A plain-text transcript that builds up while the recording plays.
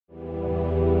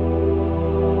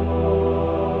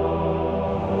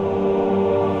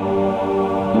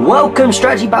Welcome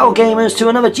strategy battle gamers to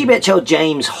another GBHL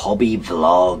James hobby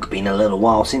vlog. Been a little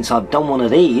while since I've done one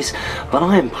of these, but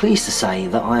I am pleased to say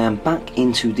that I am back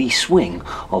into the swing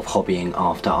of hobbying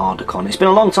after Ardacon. It's been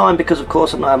a long time because of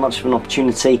course I've not had much of an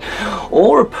opportunity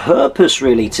or a purpose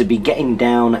really to be getting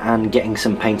down and getting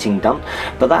some painting done,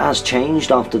 but that has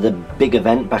changed after the big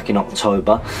event back in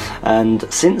October, and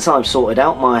since I've sorted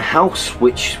out my house,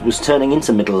 which was turning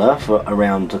into Middle Earth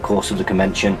around the course of the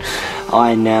convention,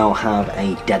 I now have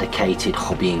a dedicated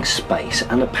hobbying space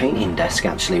and a painting desk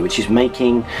actually, which is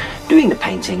making doing the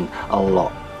painting a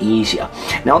lot easier.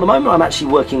 Now at the moment I'm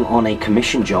actually working on a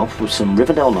commission job with some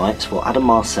Riverdale Knights for Adam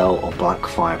Marcel or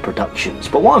Blackfire Productions,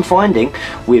 but what I'm finding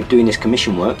with doing this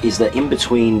commission work is that in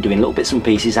between doing little bits and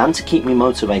pieces and to keep me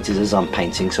motivated as I'm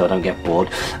painting so I don't get bored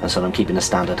and so I'm keeping the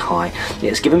standard high,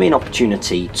 it's given me an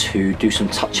opportunity to do some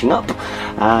touching up,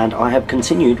 and I have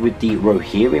continued with the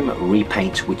Rohan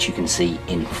repaint, which you can see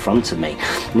in front of me.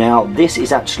 Now this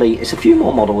is actually, it's a few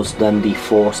more models than the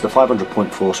Force, the 500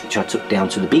 point Force, which I took down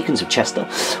to the Beacons of Chester,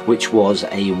 which was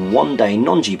a one-day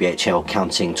non-GBHL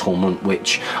counting tournament,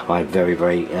 which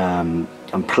I'm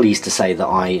I'm pleased to say that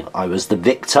I was the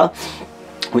victor,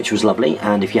 which was lovely.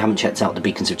 And if you haven't checked out the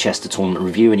Beacons of Chester tournament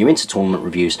review and you're into tournament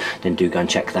reviews, then do go and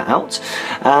check that out.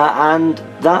 And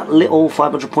that little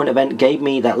 500 point event gave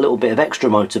me that little bit of extra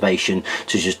motivation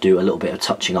to just do a little bit of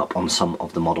touching up on some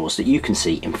of the models that you can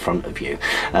see in front of you.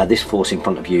 This Force in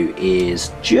front of you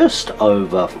is just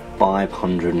over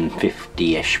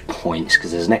 550-ish points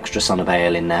because there's an extra Son of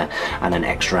Eorl in there and an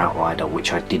extra Outrider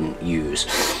which I didn't use.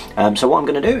 So what I'm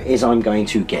going to do is I'm going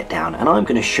to get down and I'm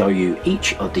going to show you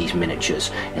each of these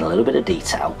miniatures in a little bit of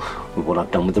detail with what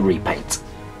I've done with the repaint.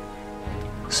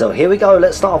 So here we go,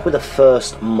 let's start off with the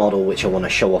first model which I want to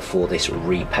show off for this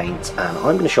repaint, and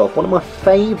I'm going to show off one of my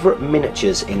favourite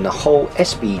miniatures in the whole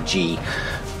SBG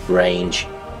range,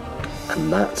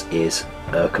 and that is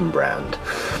Erkenbrand.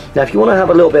 Now if you want to have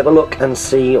a little bit of a look and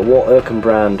see what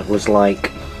Erkenbrand was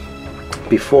like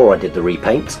before I did the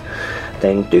repaint,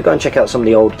 then do go and check out some of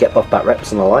the old Get Buff Bat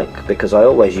reps and the like, because I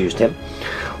always used him.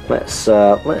 Let's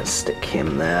stick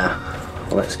him there.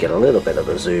 Let's get a little bit of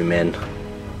a zoom in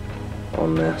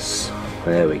on this.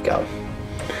 There we go.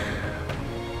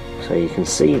 So you can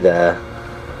see there,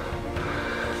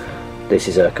 this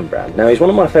is Erkenbrand. Now he's one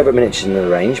of my favourite miniatures in the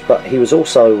range, but he was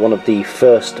also one of the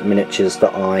first miniatures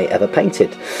that I ever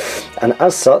painted, and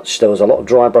as such there was a lot of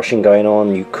dry brushing going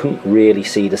on. You couldn't really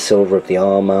see the silver of the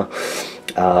armour.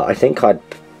 I think I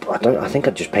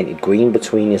just painted green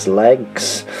between his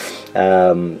legs.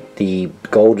 The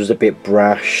gold was a bit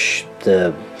brash.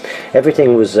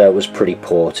 Everything was pretty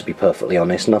poor, to be perfectly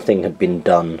honest. Nothing had been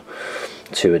done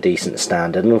to a decent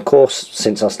standard, and of course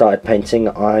since I started painting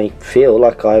I feel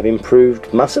like I've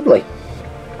improved massively,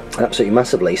 absolutely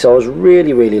massively. So I was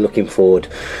really looking forward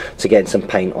to getting some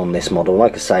paint on this model.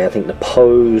 Like I say, I think the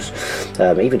pose,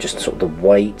 even just sort of the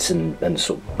weight and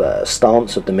sort of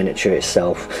stance of the miniature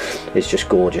itself is just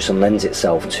gorgeous and lends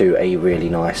itself to a really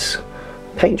nice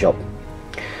paint job.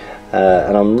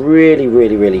 And I'm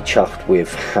really chuffed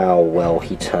with how well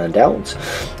he turned out.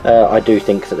 I do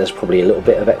think that there's probably a little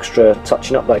bit of extra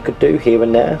touching up that I could do here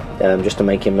and there, just to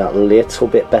make him that little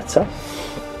bit better.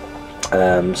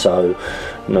 So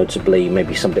notably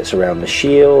maybe some bits around the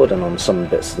shield and on some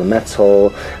bits of the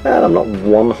metal, and I'm not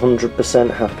 100%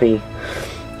 happy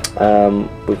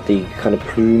with the kind of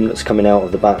plume that's coming out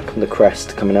of the back, the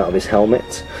crest coming out of his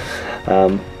helmet,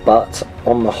 but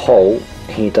on the whole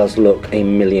he does look a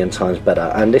million times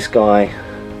better, and this guy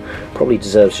probably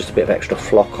deserves just a bit of extra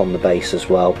flock on the base as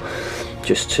well,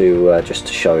 just to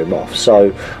show him off.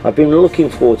 So I've been looking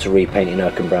forward to repainting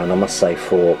Erkenbrand, I must say,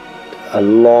 for a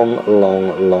long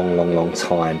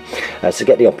time. To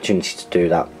get the opportunity to do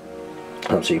that,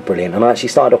 absolutely brilliant. And I actually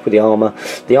started off with the armour.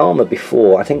 The armour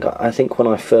before, I think when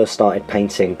I first started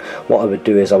painting, what I would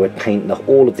do is I would paint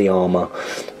all of the armour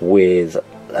with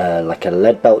like a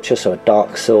lead belcher, so a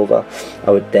dark silver.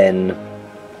 I would then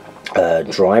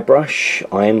dry brush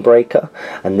Ironbreaker,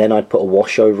 and then I'd put a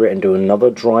wash over it and do another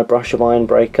dry brush of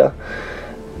Ironbreaker,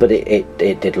 but it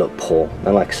did look poor.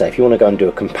 And like I say, if you want to go and do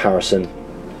a comparison,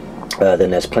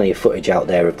 then there's plenty of footage out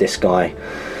there of this guy,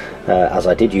 as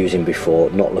I did use him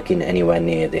before, not looking anywhere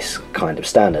near this kind of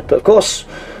standard. But of course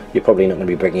you're probably not going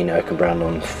to be bringing Erkenbrand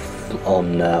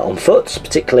on foot,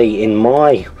 particularly in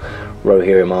my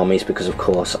Rohirrim armies, because of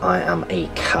course I am a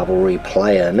cavalry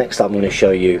player. Next up I'm going to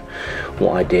show you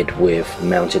what I did with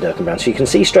mounted Erkenbrand. So you can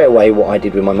see straight away what I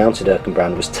did with my mounted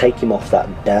Erkenbrand was take him off that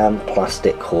damn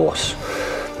plastic horse.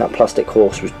 That plastic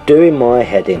horse was doing my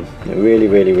head in. It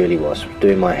really was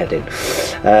doing my head in.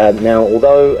 Now,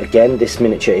 although again this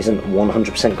miniature isn't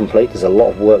 100% complete, there's a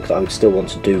lot of work that I would still want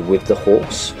to do with the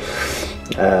horse.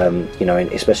 You know,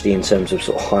 especially in terms of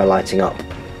sort of highlighting up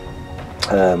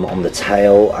on the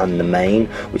tail and the mane,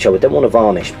 which I would then want to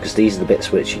varnish, because these are the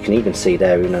bits which you can even see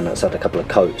there, even though that's had a couple of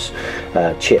coats,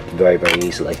 chip very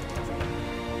easily.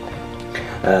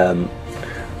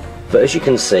 But as you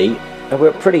can see, I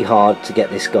worked pretty hard to get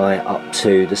this guy up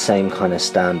to the same kind of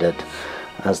standard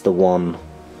as the one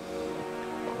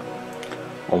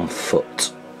on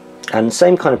foot, and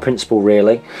same kind of principle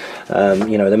really.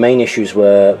 You know, the main issues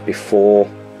were before,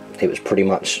 it was pretty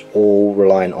much all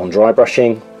reliant on dry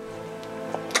brushing.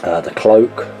 The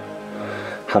cloak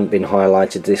hadn't been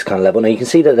highlighted to this kind of level. Now you can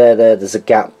see that there's a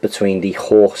gap between the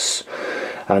horse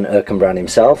and Erkenbrand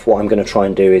himself. What I'm going to try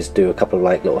and do is do a couple of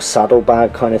like little saddle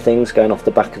bag kind of things going off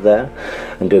the back of there,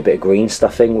 and do a bit of green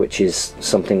stuffing, which is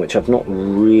something which I've not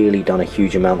really done a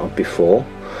huge amount of before,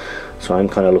 so I'm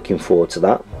kind of looking forward to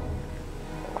that.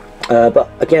 But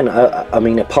again, I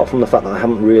mean, apart from the fact that I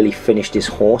haven't really finished his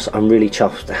horse, I'm really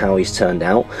chuffed how he's turned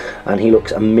out, and he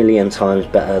looks a million times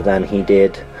better than he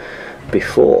did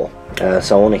before.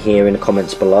 So I want to hear in the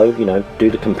comments below, you know,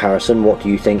 do the comparison. What do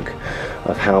you think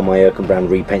of how my Erkenbrand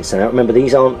repaints turn out? Remember,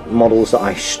 these aren't models that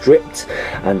I stripped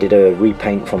and did a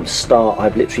repaint from start.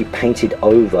 I've literally painted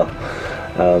over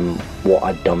what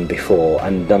I'd done before,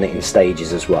 and done it in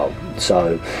stages as well.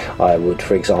 So I would,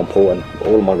 for example, and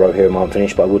all of my Rohan aren't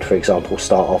finished, but I would, for example,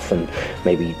 start off and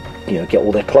maybe, you know, get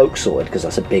all their cloaks sorted, because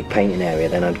that's a big painting area.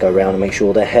 Then I'd go around and make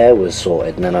sure their hair was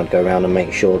sorted, and then I'd go around and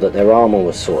make sure that their armour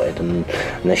was sorted, and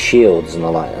their shields and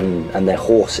the like, and their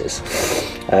horses.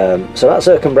 So that's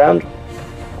Erkenbrand.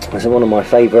 It's one of my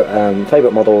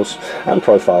favourite models and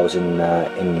profiles in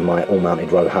my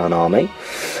all-mounted Rohan army.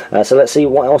 So let's see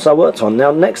what else I worked on.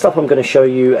 Now, next up I'm going to show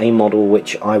you a model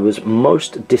which I was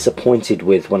most disappointed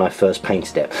with when I first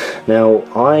painted it. Now,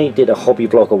 I did a hobby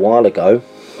vlog a while ago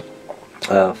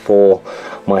for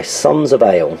my Sons of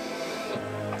Eorl.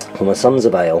 And Sons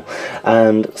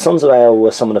of Eorl were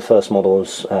some of the first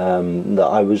models that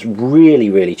I was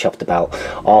really chuffed about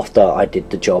after I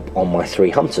did the job on my 3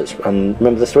 hunters. And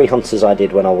remember, the 3 hunters I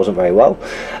did when I wasn't very well,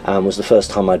 was the first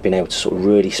time I'd been able to sort of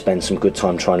really spend some good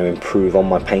time trying to improve on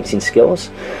my painting skills,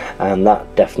 and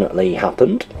that definitely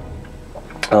happened.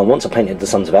 Once I painted the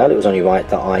Sons of Eorl, it was only right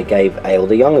that I gave Eorl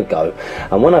the Young a go.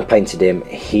 And when I painted him,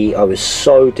 I was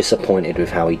so disappointed with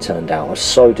how he turned out. I was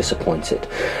so disappointed.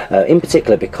 In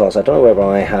particular because, I don't know whether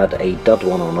I had a dud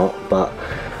one or not, but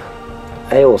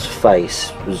Eorl's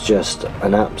face was just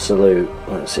an absolute...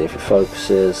 Let's see if it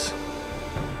focuses.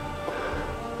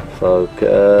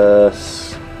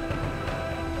 Focus.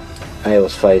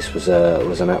 Eorl's face was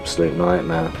an absolute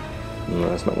nightmare. No,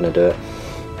 that's not going to do it.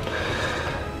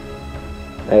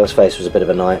 Eorl's face was a bit of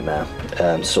a nightmare,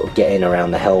 sort of getting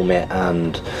around the helmet,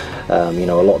 and you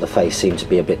know, a lot of the face seemed to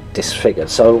be a bit disfigured.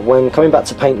 So when coming back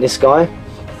to paint this guy,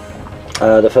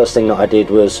 the first thing that I did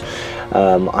was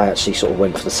I actually sort of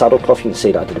went for the saddle cloth. You can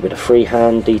see that I did a bit of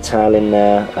freehand detail in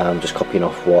there, just copying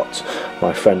off what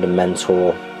my friend and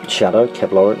mentor Shadow,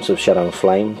 Kev Lawrence of Shadow and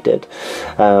Flame did,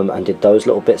 and did those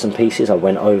little bits and pieces. I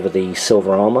went over the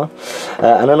silver armour,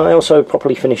 and then I also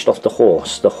properly finished off the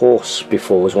horse. The horse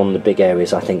before was one of the big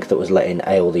areas I think that was letting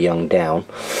Eorl the Young down,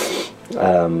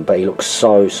 but he looks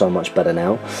so much better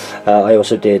now. I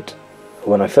also did,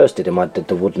 when I first did him, I did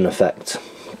the wooden effect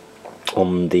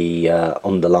on the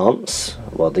lance,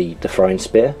 well, the throwing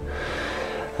spear.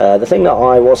 The thing that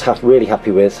I was really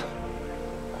happy with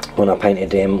when I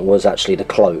painted him was actually the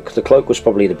cloak. The cloak was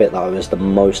probably the bit that I was the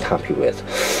most happy with,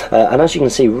 and as you can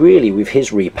see, really with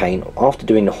his repaint, after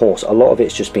doing the horse, a lot of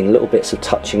it's just been little bits of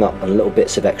touching up and little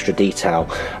bits of extra detail,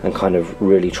 and kind of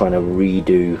really trying to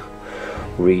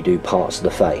redo parts of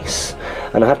the face.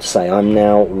 And I have to say, I'm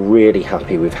now really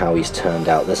happy with how he's turned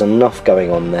out. There's enough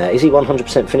going on there. Is he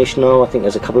 100% finished? No, I think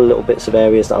there's a couple of little bits of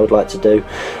areas that I would like to do,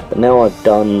 but now I've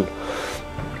done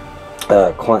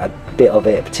quite a bit of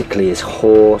it, particularly his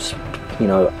horse. You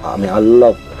know, I mean,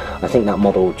 I think that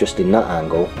model, just in that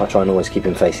angle, I try and always keep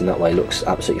him facing that way, looks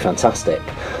absolutely fantastic,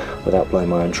 without blowing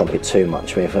my own trumpet too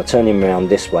much. I mean, if I turn him around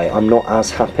this way, I'm not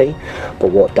as happy,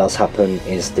 but what does happen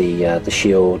is the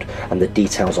shield and the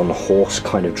details on the horse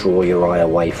kind of draw your eye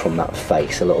away from that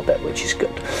face a little bit, which is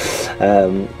good.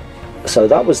 So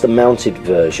that was the mounted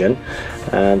version,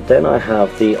 and then I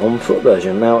have the on foot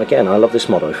version. Now again, I love this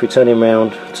model. If we turn him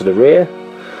around to the rear,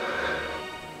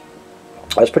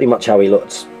 that's pretty much how he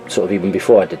looked sort of even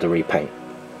before I did the repaint.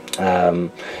 The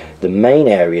main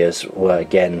areas were,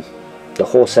 again, the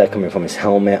horsehair coming from his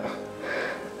helmet,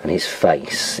 and his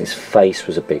face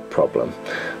was a big problem.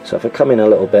 So if I come in a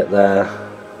little bit there,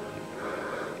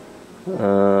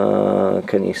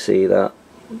 can you see that?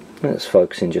 Let's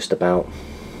focus in just about.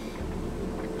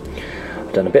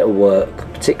 I've done a bit of work,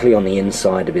 particularly on the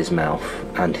inside of his mouth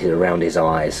and around his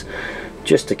eyes,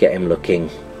 just to get him looking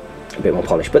a bit more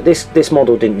polished. But this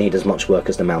model didn't need as much work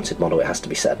as the mounted model, it has to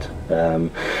be said.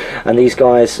 And these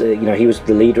guys, you know, he was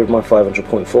the leader of my 500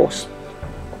 point force.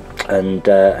 And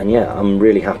yeah, I'm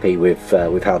really happy with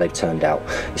how they've turned out,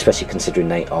 especially considering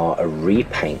they are a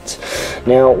repaint.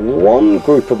 Now, one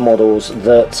group of models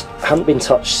that hadn't been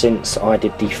touched since I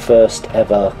did the first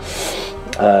ever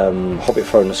Hobbit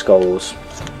Throne of Skulls.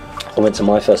 I went to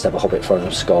my first ever Hobbit Throne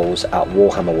of Skulls at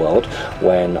Warhammer World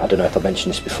when, I don't know if I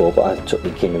mentioned this before, but I took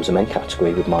the Kingdoms of Men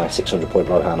category with my 600 point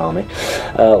Rohan army.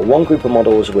 One group of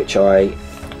models which I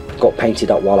got painted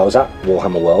up while I was at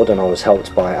Warhammer World, and I was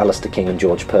helped by Alistair King and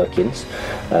George Perkins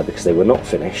because they were not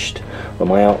finished, were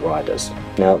my Outriders.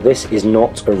 Now, this is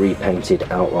not a repainted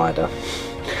Outrider.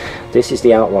 This is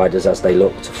the Outriders as they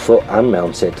looked, foot and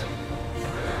mounted,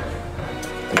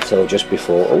 until just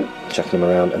before, checking them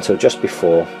around, until just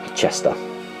before Chester.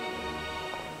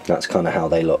 That's kind of how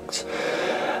they looked.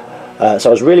 So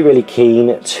I was really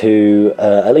keen to,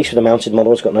 at least with the mounted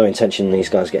models, got no intention of these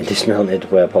guys getting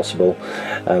dismounted where possible,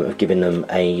 of giving them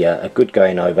a good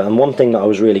going over. And one thing that I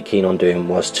was really keen on doing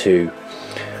was to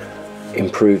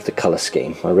improve the colour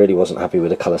scheme. I really wasn't happy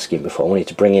with the colour scheme before. I wanted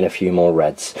to bring in a few more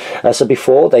reds. So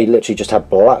before, they literally just had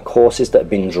black horses that had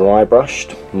been dry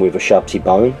brushed with a Sharptie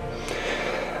bone,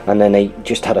 and then they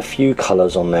just had a few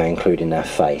colours on there, including their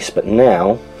face. But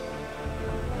now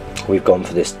we've gone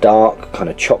for this dark kind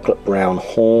of chocolate brown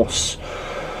horse.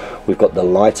 We've got the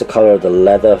lighter colour of the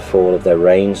leather for all of their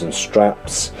reins and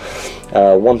straps.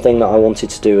 One thing that I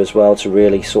wanted to do as well to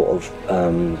really sort of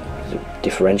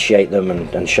differentiate them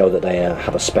and show that they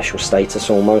have a special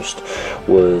status almost,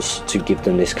 was to give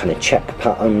them this kind of check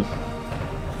pattern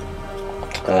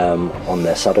on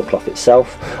their saddle cloth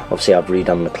itself. Obviously I've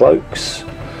redone the cloaks.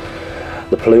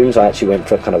 The plumes, I actually went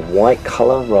for a kind of white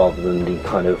colour rather than the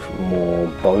kind of more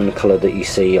bone colour that you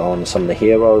see on some of the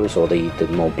heroes, or the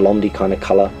more blondie kind of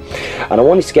colour. And I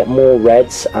wanted to get more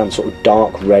reds and sort of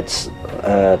dark reds,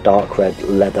 dark red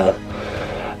leather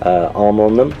armour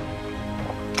on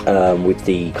them, with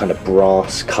the kind of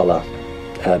brass colour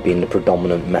being the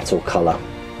predominant metal colour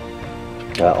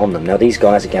on them. Now these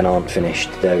guys again aren't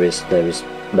finished. There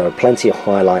are plenty of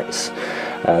highlights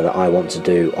that I want to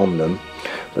do on them.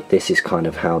 But this is kind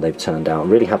of how they've turned out. I'm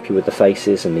really happy with the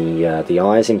faces and the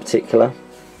eyes in particular.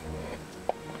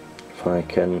 If I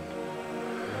can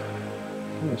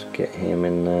just get him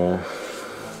in there.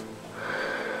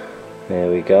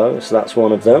 There we go. So that's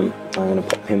one of them. I'm going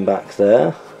to pop him back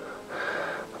there.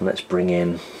 And let's bring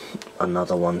in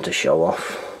another one to show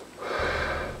off.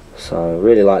 So I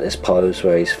really like this pose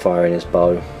where he's firing his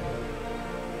bow,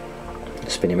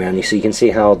 spinning around. So you can see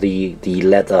how the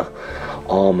leather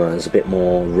armour is a bit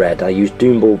more red. I used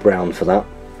Doomball Brown for that,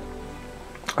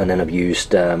 and then I've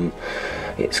used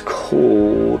it's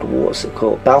called, what's it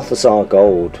called, Balthazar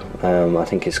Gold. I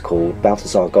think it's called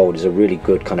Balthazar Gold. Is a really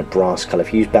good kind of brass colour.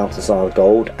 If you use Balthazar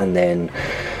Gold and then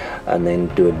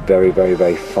do a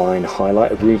very fine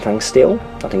highlight of Runefang Steel,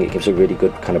 I think it gives a really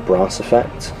good kind of brass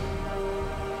effect.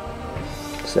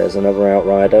 So there's another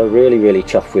Outrider. Really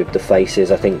chuffed with the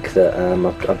faces. I think that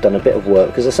I've done a bit of work,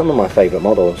 because they're some of my favourite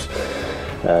models.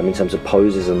 In terms of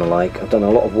poses and the like, I've done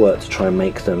a lot of work to try and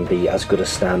make them be as good a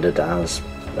standard as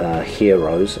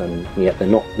heroes, and yet they're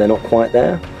not quite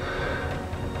there,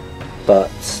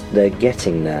 but they're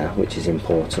getting there, which is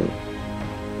important.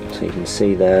 So you can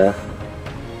see there.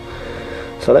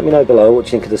 So let me know below what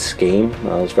you think of the scheme.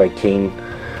 I was very keen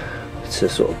to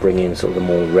sort of bring in sort of the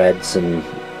more reds and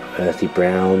earthy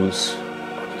browns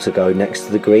to go next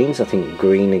to the greens. I think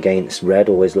green against red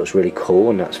always looks really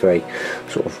cool, and that's very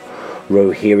sort of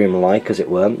Rohirrim-like, as it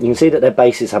were. You can see that their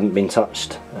bases haven't been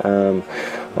touched. I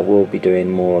will be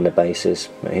doing more on the bases.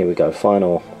 But here we go,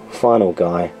 final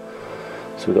guy.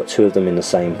 So we've got two of them in the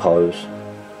same pose.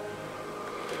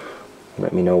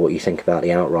 Let me know what you think about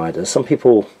the Outriders. Some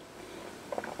people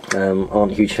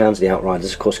aren't huge fans of the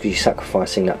Outriders, of course, because you're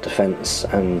sacrificing that defence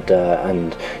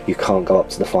and you can't go up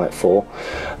to the fight 4.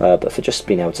 But for just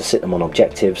being able to sit them on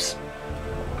objectives,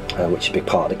 which is a big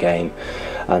part of the game,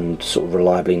 and sort of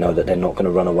reliably know that they're not going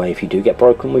to run away if you do get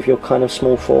broken with your kind of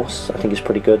small force, I think it's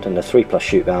pretty good. And the 3+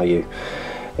 shoot value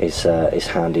is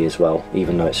handy as well,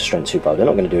 even though it's a strength 2 bow. They're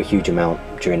not going to do a huge amount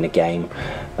during the game,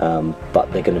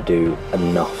 but they're going to do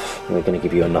enough. They're going to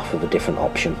give you enough of a different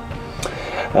option.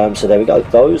 So there we go,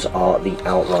 those are the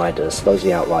Outriders.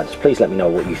 Please let me know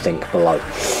what you think below.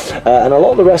 And a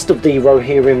lot of the rest of the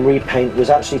Rohirrim repaint was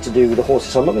actually to do with the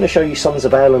horses. So I'm not going to show you Sons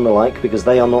of Eorl and the like, because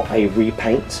they are not a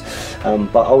repaint,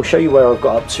 but I'll show you where I've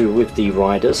got up to with the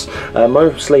riders.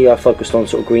 Mostly I focused on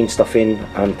sort of green stuff in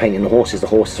and painting the horses. The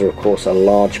horses are of course a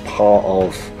large part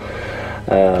of,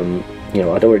 you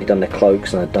know, I'd already done their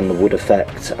cloaks and I'd done the wood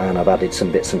effect, and I've added some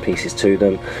bits and pieces to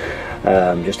them.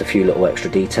 Just a few little extra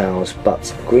details,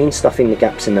 but green stuff in the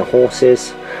gaps in their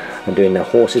horses and doing their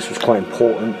horses was quite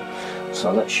important.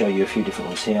 So let's show you a few different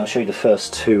ones here. I'll show you the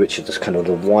first two, which are just kind of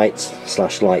the white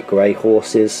 / light grey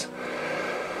horses.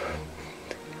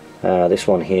 This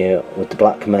one here with the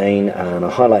black mane, and I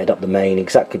highlighted up the mane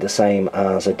exactly the same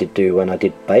as I did do when I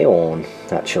did Beorn,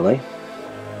 actually,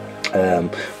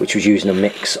 which was using a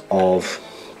mix of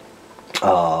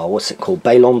what's it called,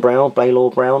 Baylor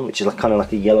brown, which is like, kind of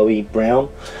like a yellowy brown.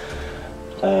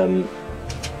 I'm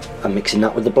mixing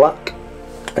that with the black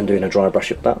and doing a dry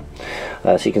brush of that.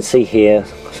 So you can see here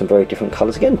some very different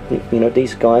colours. Again, you know,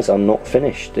 these guys are not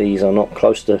finished. These are not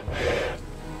close to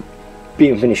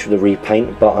being finished with the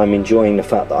repaint, but I'm enjoying the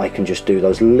fact that I can just do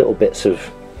those little bits of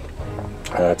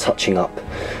touching up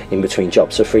in between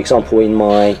jobs. So for example, in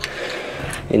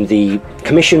the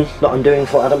commission that I'm doing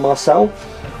for Adam Marcel,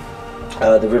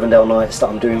 the Rivendell Knights that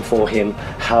I'm doing for him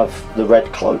have the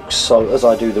red cloaks. So as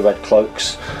I do the red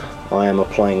cloaks, I am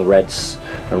applying reds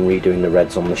and redoing the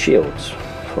reds on the shields.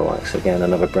 For like, so again,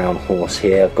 another brown horse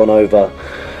here. I've gone over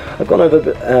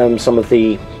some of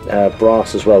the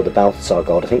brass as well, the Balthasar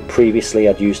gold. I think previously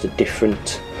I'd used a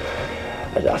different,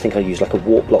 I think I used like a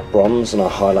Warplock bronze and I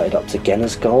highlighted up to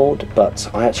Genna's gold, but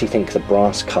I actually think the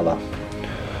brass colour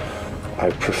I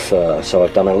prefer, so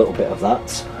I've done a little bit of that.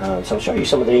 So I'll show you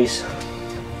some of these,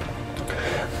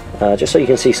 just so you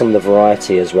can see some of the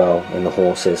variety as well in the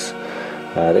horses.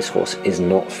 This horse is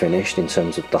not finished in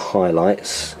terms of the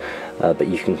highlights, but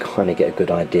you can kind of get a good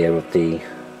idea of the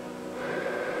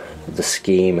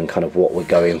scheme and kind of what we're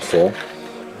going for.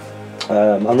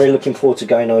 I'm really looking forward to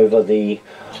going over the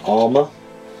armour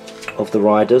of the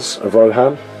riders of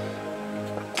Rohan,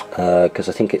 because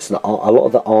I think it's a lot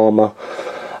of the armour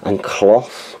and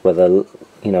cloth, whether,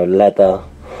 you know, leather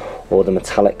or the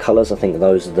metallic colours. I think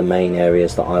those are the main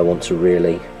areas that I want to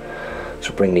really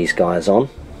bring these guys on,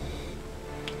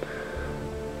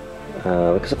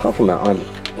 because apart from that, I'm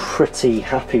pretty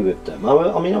happy with them.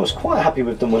 I mean, I was quite happy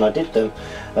with them when I did them.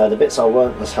 The bits I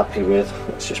weren't as happy with,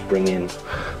 let's just bring in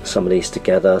some of these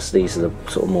together. So these are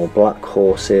the sort of more black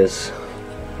horses,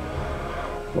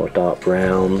 more dark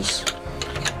browns,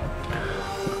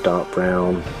 dark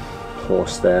brown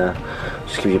horse there.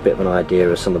 Just give you a bit of an idea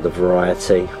of some of the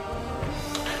variety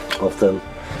of them.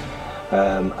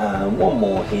 And one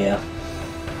more here.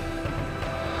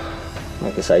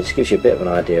 Like I say, just gives you a bit of an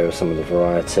idea of some of the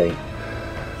variety.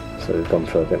 So we've gone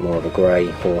for a bit more of a grey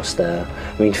horse there.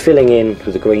 I mean, filling in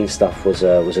with the green stuff was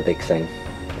a big thing.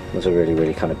 It was a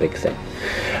really kind of big thing.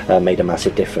 Made a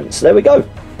massive difference. So there we go.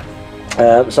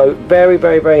 So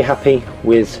very happy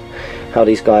with how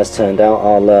these guys turned out.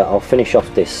 I'll finish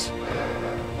off this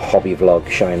hobby vlog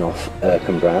showing off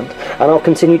Erkenbrand, and I'll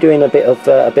continue doing a bit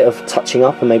of touching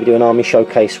up and maybe do an army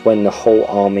showcase when the whole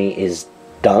army is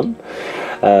done.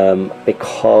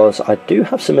 Because I do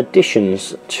have some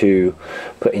additions to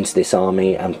put into this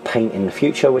army and paint in the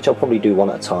future, which I'll probably do one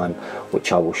at a time,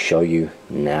 which I will show you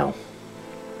now.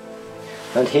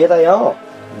 And here they are.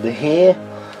 Here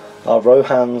are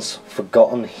Rohan's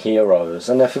Forgotten Heroes,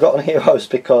 and they're Forgotten Heroes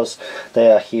because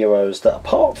they are heroes that,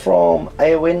 apart from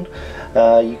Eowyn,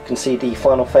 you can see the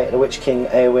final fate of the Witch King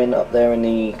Eowyn up there in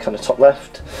the kind of top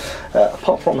left.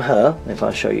 Apart from her, if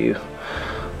I show you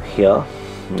here,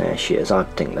 there she is. I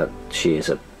think that she is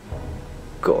a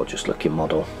gorgeous looking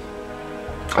model.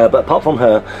 But apart from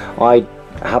her, I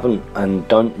haven't and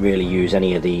don't really use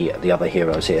any of the other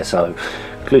heroes here. So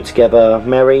glued together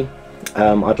Merry.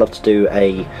 I'd love to do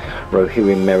a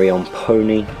Rohirrim Merry on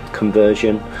pony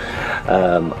conversion.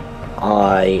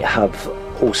 I have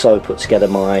also put together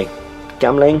my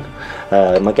Gamling.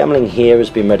 My Gamling here has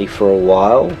been ready for a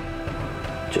while,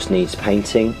 just needs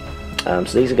painting. So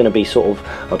these are going to be sort of,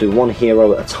 I'll do one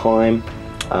hero at a time,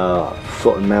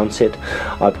 foot and mounted.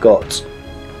 I've got,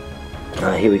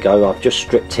 here we go, I've just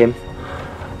stripped him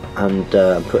and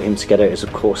put him together as,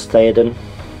 of course, Theoden.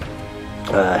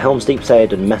 Helm's Deep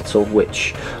Theoden Metal,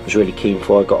 which I was really keen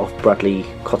for. I got off Bradley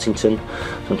Cottington, so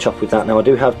I'm chuffed with that. Now I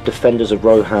do have Defenders of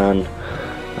Rohan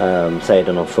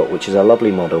Theoden on foot, which is a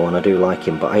lovely model and I do like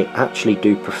him, but I actually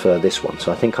do prefer this one,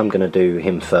 so I think I'm going to do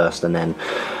him first, and then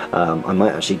I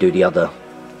might actually do the other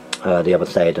the other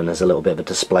Theoden as a little bit of a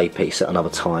display piece at another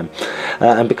time.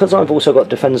 And because I've also got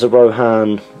Defenders of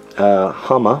Rohan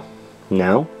Hummer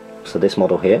now, so this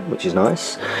model here, which is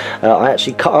nice, I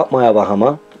actually cut up my other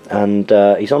Hummer, and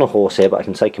he's on a horse here, but I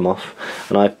can take him off,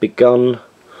 and I've begun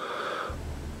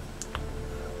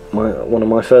one of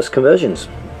my first conversions.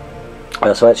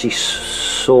 So I actually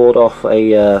sawed off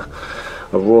a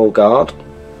Royal Guard,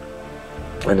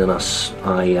 and then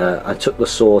I took the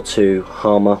saw to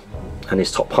Harmer and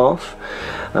his top half,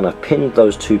 and I've pinned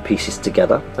those two pieces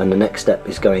together, and the next step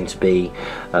is going to be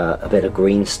a bit of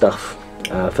green stuff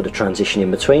for the transition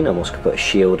in between. I'm also going to put a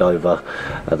shield over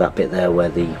that bit there where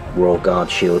the Royal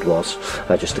Guard shield was,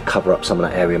 just to cover up some of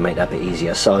that area and make that a bit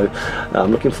easier. So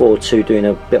I'm looking forward to doing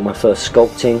a bit of my first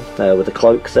sculpting with the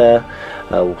cloak there.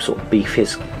 We'll sort of beef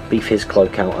his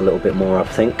cloak out a little bit more, I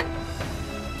think,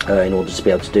 in order to be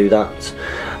able to do that.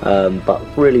 But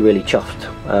really chuffed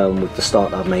with the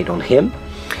start that I've made on him.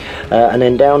 And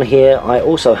then down here I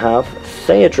also have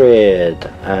Theodred.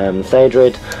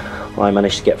 Theodred I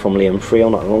managed to get from Liam Friel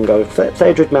not long ago.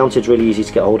 Theodred mounted really easy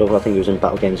to get hold of. I think he was in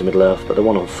Battle Games of Middle-earth, but the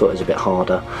one on foot is a bit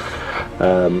harder.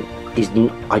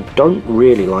 I don't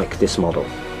really like this model.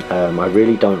 I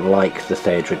really don't like the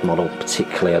Theodred model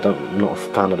particularly. I'm not a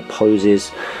fan of the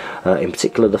poses, in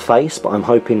particular the face, but I'm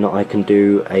hoping that I can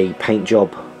do a paint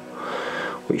job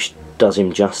which does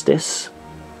him justice.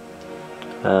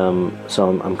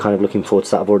 So I'm kind of looking forward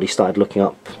to that. I've already started looking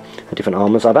up different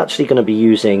armours. I'm actually going to be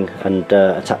using and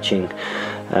attaching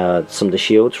some of the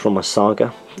shields from my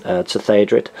saga to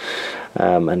Theodred,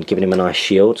 and giving him a nice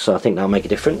shield, so I think that'll make a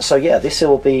difference. So yeah, this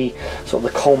will be sort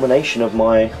of the culmination of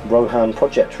my Rohan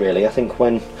project really. I think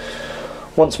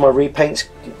once my repaint's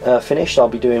finished, I'll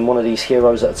be doing one of these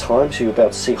heroes at a time, so you'll be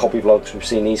able to see hobby vlogs with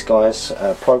seeing these guys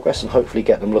progress, and hopefully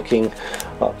get them looking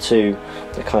up to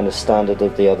the kind of standard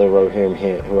of the other Rohirrim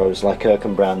heroes like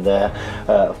Erkenbrand there.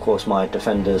 Of course my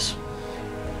defenders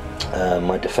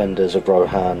of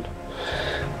Rohan,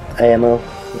 Eorl,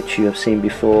 which you have seen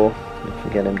before. You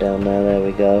can get him down there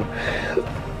we go.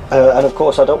 And of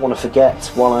course I don't want to forget,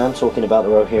 while I am talking about the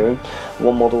Rohirrim,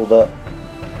 one model that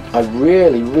I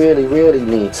really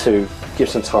need to give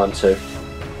some time to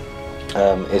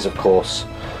is of course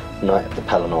Knight of the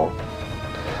Pelennor.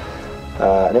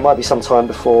 And it might be some time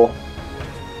before,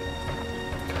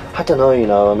 I don't know, you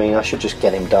know, I mean I should just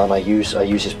get him done. I use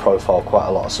his profile quite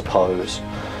a lot, I suppose.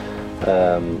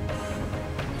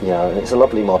 You know, it's a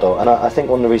lovely model, and I think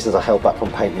one of the reasons I held back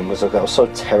from painting him was I was so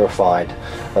terrified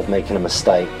of making a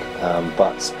mistake,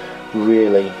 but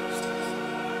really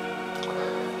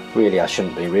I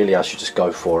shouldn't be. Really I should just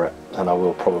go for it, and I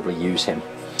will probably use him.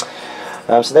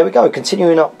 So there we go,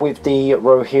 continuing up with the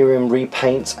Rohirrim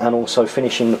repaint and also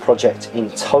finishing the project in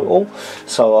total.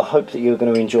 So I hope that you're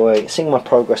going to enjoy seeing my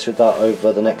progress with that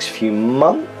over the next few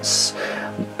months.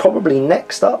 Probably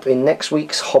next up, in next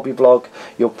week's hobby vlog,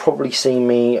 you'll probably see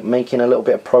me making a little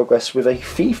bit of progress with a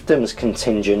fiefdoms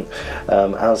contingent,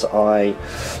 as I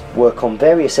work on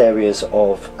various areas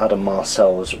of Adam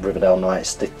Marcel's Rivendell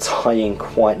Knights. They tie in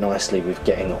quite nicely with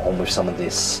getting on with some of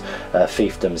this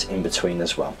fiefdoms in between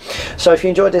as well. So if you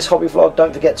enjoyed this hobby vlog,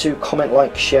 don't forget to comment,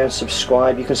 like, share and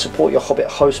subscribe. You can support your Hobbit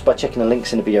host by checking the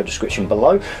links in the video description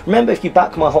below. Remember, if you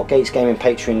back my Hotgates Gaming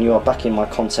Patreon, you are backing my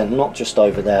content not just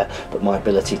over there, but my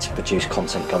ability to produce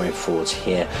content going forwards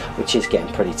here, which is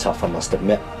getting pretty tough, I must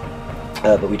admit.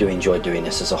 But we do enjoy doing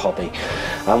this as a hobby,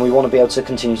 and we want to be able to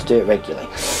continue to do it regularly.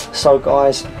 So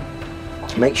guys,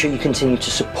 make sure you continue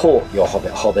to support your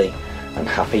Hobbit hobby, and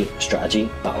happy strategy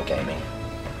battle gaming.